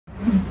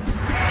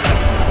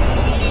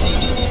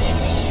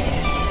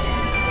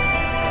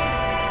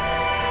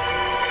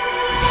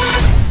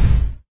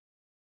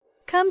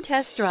Come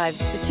test drive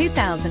the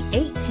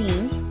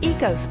 2018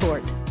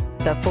 EcoSport.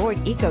 The Ford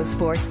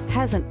EcoSport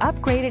has an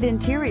upgraded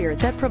interior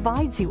that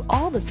provides you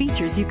all the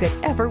features you could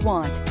ever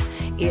want.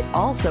 It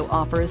also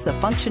offers the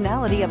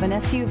functionality of an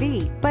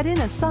SUV, but in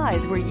a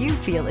size where you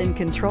feel in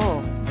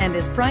control, and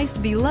is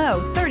priced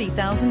below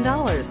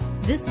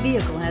 $30,000. This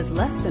vehicle has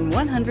less than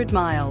 100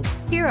 miles.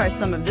 Here are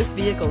some of this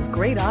vehicle's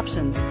great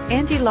options: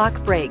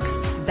 anti-lock brakes,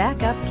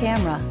 backup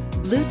camera,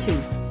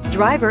 Bluetooth,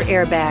 driver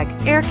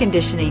airbag, air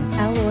conditioning,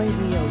 alloy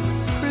wheels,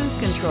 cruise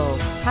control,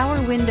 power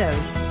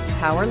windows,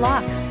 power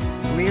locks,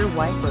 rear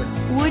wiper.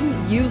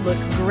 Wouldn't you look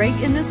great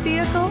in this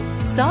vehicle?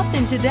 Stop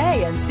in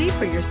today and see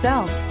for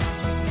yourself.